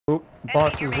Oop,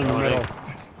 boss is in the middle.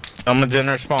 Someone's in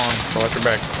their spawn, so watch your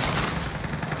back.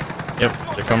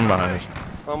 Yep, they're coming behind us.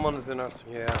 Someone's in us,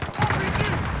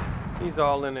 yeah. He's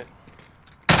all in it.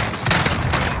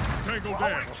 Tango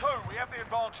down. Two, we have the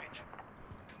advantage.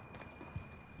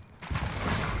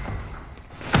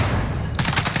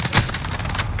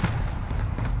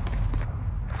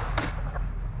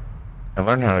 I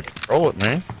learned how to control it,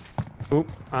 man. Oop,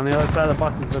 on the other side of the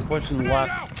buses, they're pushing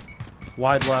left.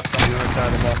 Wide left on the other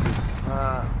side of the buses.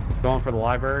 Going for the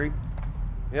library.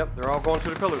 Yep, they're all going to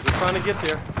the pillars. They're trying to get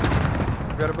there.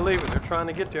 You better believe it, they're trying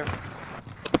to get there.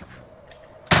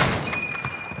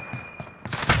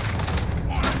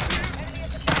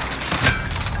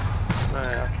 I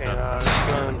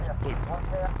can't,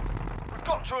 We've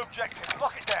got two objectives,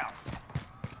 lock it down.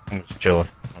 I'm just chilling.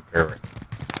 Okay.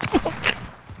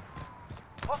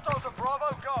 Hostiles at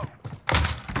Bravo, go.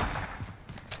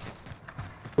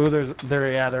 Ooh,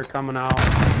 they're coming out.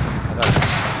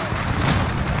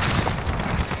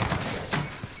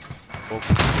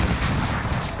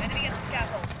 Enemy at the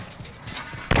scaffold.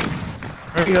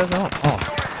 Where you guys going?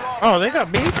 Oh, they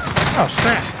got beat? Oh,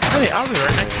 snap. Hey, I was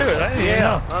right next to it. I didn't even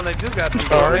know. Oh, they do got some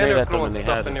Sorry, and they they're got them throwing when they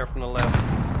stuff had in it. there from the left.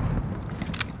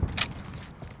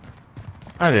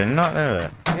 I did not know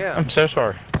that. Yeah. I'm so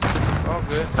sorry. All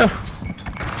good.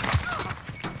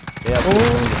 Yeah.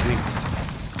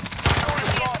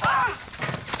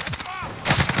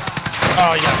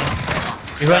 Oh, yeah.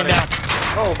 He's laying down.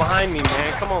 Oh, behind me,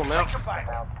 man. Come on now.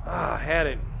 Ah, had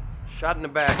it. Shot in the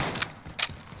back.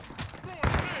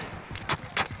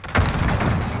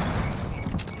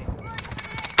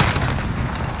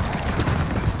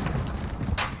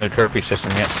 No trophy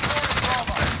system yet.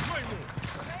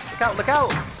 Look out, look out.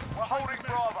 We're holding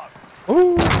Bravo.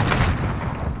 Ooh.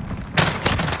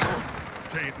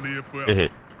 Can't live forever. Good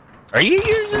hit. Are you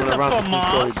using the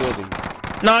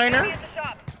FAMAS? Niner? Enemy at the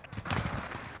shop.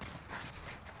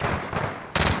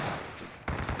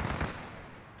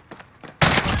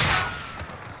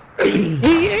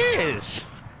 He is!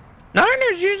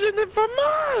 Niner's using the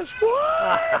FAMAS!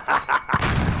 What?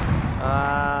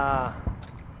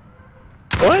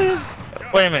 What is...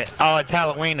 Wait a minute. Oh, it's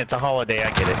Halloween. It's a holiday.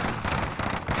 I get it.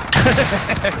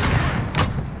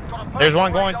 There's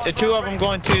one going to... Two of them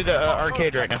going to the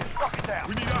arcade right now. Lock it down.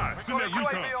 We need eyes. Send that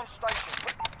recon. On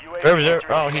station. Over there.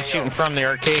 Oh, he's shooting from the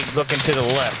arcade looking to the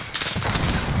left.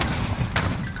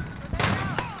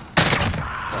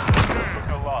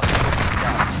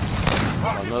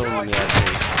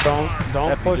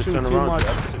 Don't push him too much.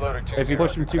 If you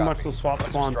push him too much, they'll swap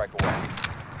spawn.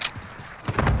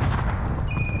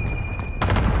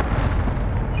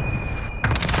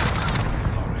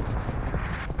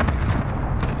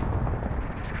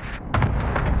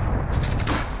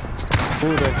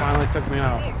 Ooh, they finally took me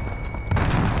out.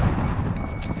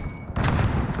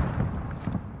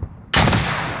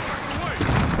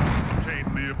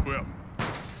 Can't live forever.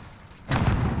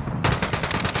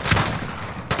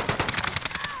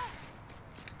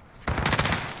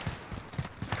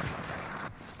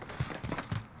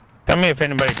 Tell me if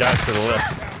anybody dies to the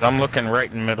left. I'm looking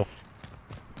right in the middle.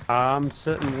 I'm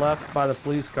sitting left by the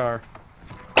police car.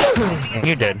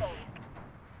 You did.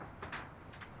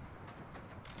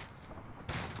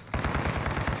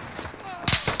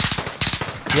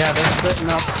 Yeah, they're sitting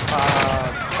up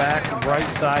back right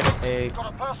side of a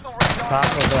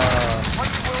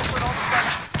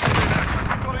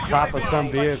top of some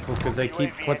vehicle because they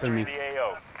keep clipping me.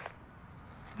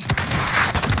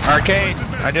 Arcade.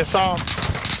 I just saw him.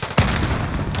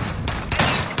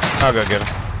 I'll go get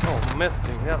him. Oh, missed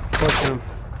him. Yeah. Push him.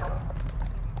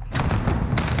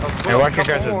 Hey, watch your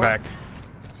guys' back.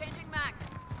 Changing max.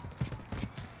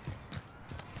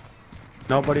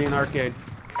 Nobody in arcade.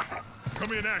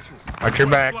 Come in action. Watch your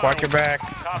back. Watch your back.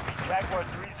 Copy. Jaguar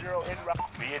 30 en route.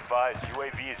 Be advised,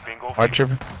 UAV is bingo. Watch your...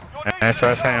 That's what I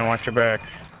was saying. Watch your back.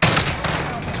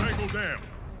 Tango down.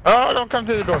 Oh, don't come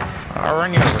through the door. I'll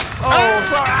run you over. Oh,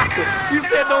 sorry. You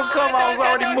said don't come. I was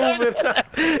already moving.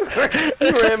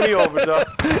 You ran me over, dog.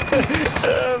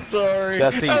 I'm sorry.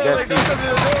 That's the- Don't come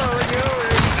through the door. I'll run you over.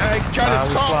 I tried to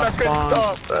stop. I couldn't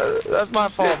stop. That's my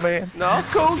fault, man. No, it's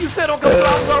cool. You said don't come. I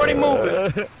was already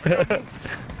moving.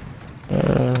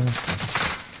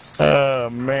 Oh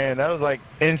man, that was like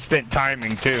instant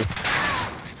timing too.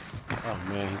 Oh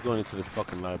man, he's going into the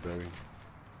fucking library.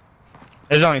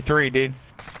 There's only 3, dude.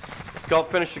 Go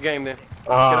finish the game then.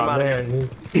 Oh, Get him out of here.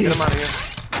 Get him out of here.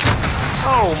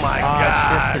 Oh my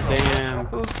God! Damn.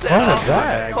 Who said What oh, is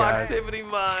that, guys? Proximity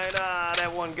mine. Ah,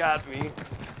 that one got me.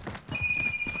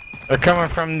 They're coming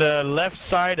from the left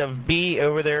side of B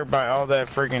over there by all that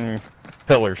friggin'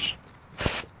 pillars.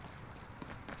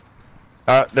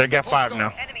 They got 5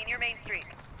 now. Enemy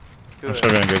I'm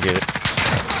still gonna go get it.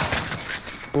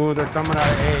 Ooh, they're coming out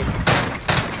of A.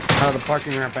 Out of the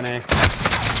parking ramp in A.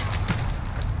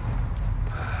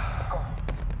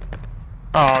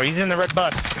 Oh, he's in the red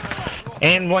bus.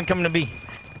 And one coming to B.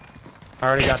 I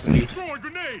already got the B.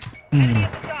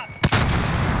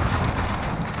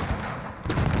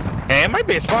 Hey, it might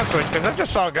be a spawn switch because I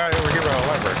just saw a guy over here by the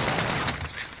library.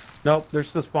 Nope, they're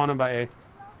still spawning by A.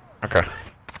 Okay.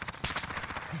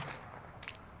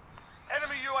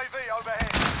 Enemy UAV overhead.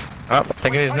 Oh, I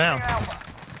think it is now.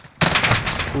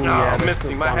 Ooh, No, I they're missed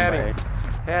still him. I spawning had by him.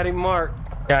 Had him marked.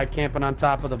 A. Guy camping on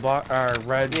top of the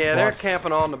red Yeah, they're bus.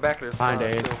 camping on the back of their Behind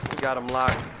spawn, A. too. We got them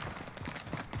locked.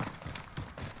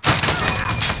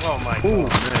 Oh my Ooh,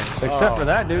 god. except for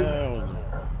that, dude.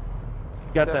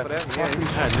 Got Except that. for that, yeah.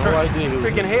 I had no idea he was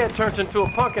Freaking head turns into a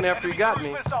pumpkin after he got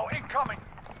me. Missile incoming.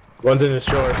 One's in the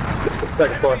short. It's the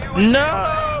second floor.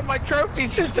 No! My trophy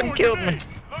system killed me. Losing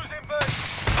B.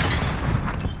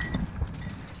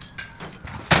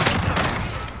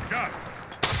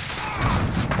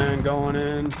 And going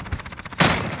in.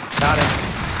 Got it.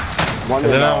 One Is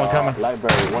in another one coming?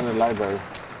 library. One in library.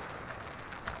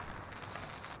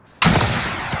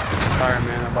 Sorry,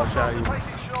 man. I about shot you. Taking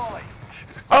Charlie.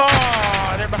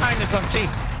 Oh, they're behind us on C.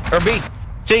 Or B.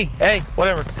 C. A.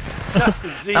 Whatever.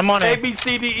 I'm on A, it. B,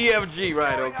 C, D, E, F, G.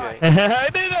 Right, okay. I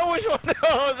didn't know which one was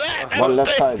that. One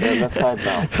left side. They're left side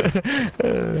now.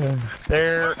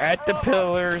 They're at the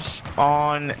pillars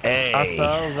on A.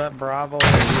 Ourselves at Bravo.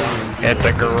 At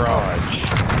the garage.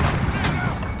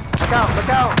 Look out, look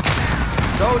out.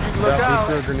 Told you, look We out.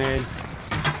 threw a grenade.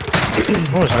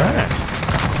 What was that?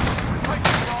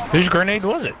 Whose grenade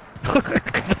was it?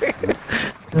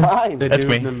 Mine. The That's dude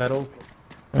me. in the middle.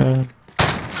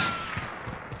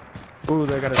 Ooh,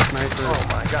 they got a sniper. Oh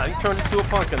my god, he turned into a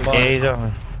pumpkin. Yeah, he's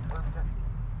on.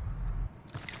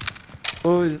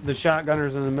 Ooh, the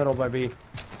shotgunner's in the middle by B.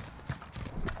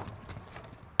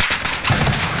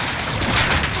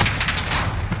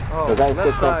 Oh, The guy's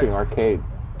left still camping side. arcade.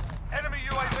 Enemy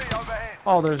UAV overhead.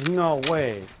 Oh, there's no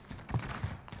way.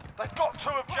 They've got 2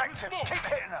 objectives. Keep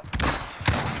hitting them.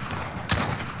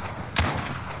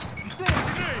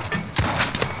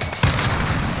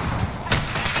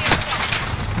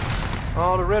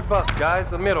 Oh, the red bus, guys.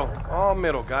 The middle. All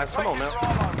middle, guys. Come on now.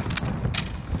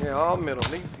 Yeah, all middle.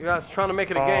 You guys trying to make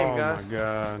it a game, guys. Oh my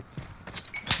god.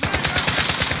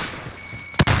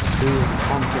 Dude,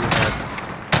 pumpkin head.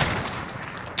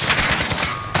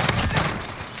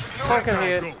 Pumpkin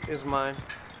head is mine.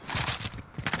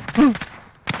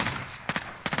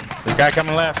 This guy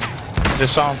coming left.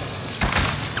 Just saw him.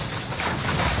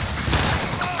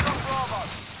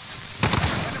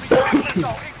 Enemy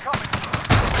missile incoming.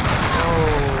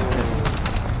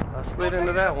 I slid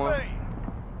into that one.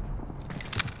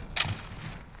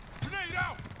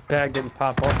 Tag didn't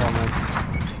pop up on me.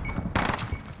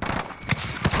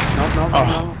 Nope, nope, Oh.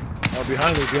 no. Oh,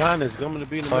 behind us, coming to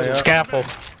be in the Oh, middle. yeah. Scaffold.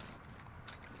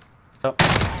 Nope.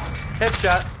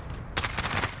 Headshot.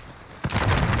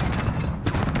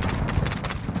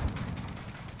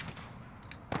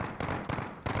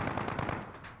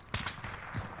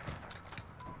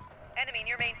 Enemy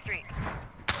near Main Street.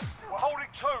 We're holding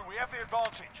 2. We have the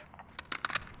advantage.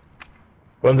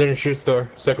 One's in the shoe store.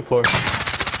 Second floor.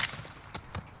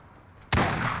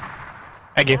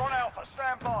 Thank you. We're on Alpha.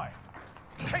 Stand by.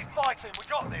 Keep fighting. We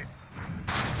got this.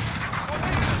 We're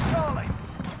leading Charlie.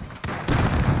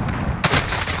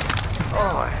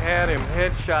 Oh, I had him.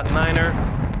 Headshot, Niner.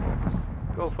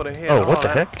 Go for the head. Oh, what the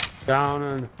that- heck? Down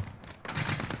and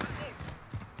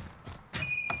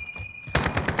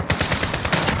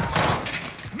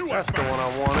That's the one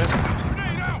I wanted.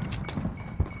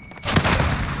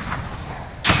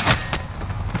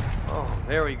 Oh,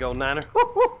 there we go, Niner.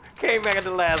 Came back at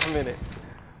the last minute.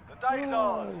 The day's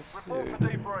ours. Report for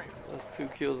debrief. Those 2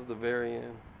 kills at the very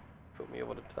end. Put me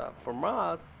over the top. For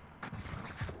Moss.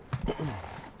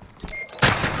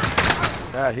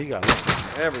 Ah, he got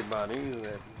lucky. Everybody. He's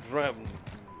that driving.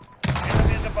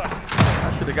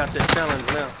 I should have got that challenge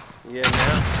now. Yeah,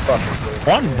 now.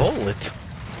 One bullet.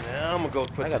 Now I'm gonna go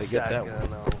put I gotta the get that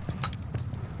shotgun on.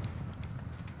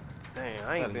 Dang,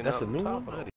 I ain't been That's up a new top one? of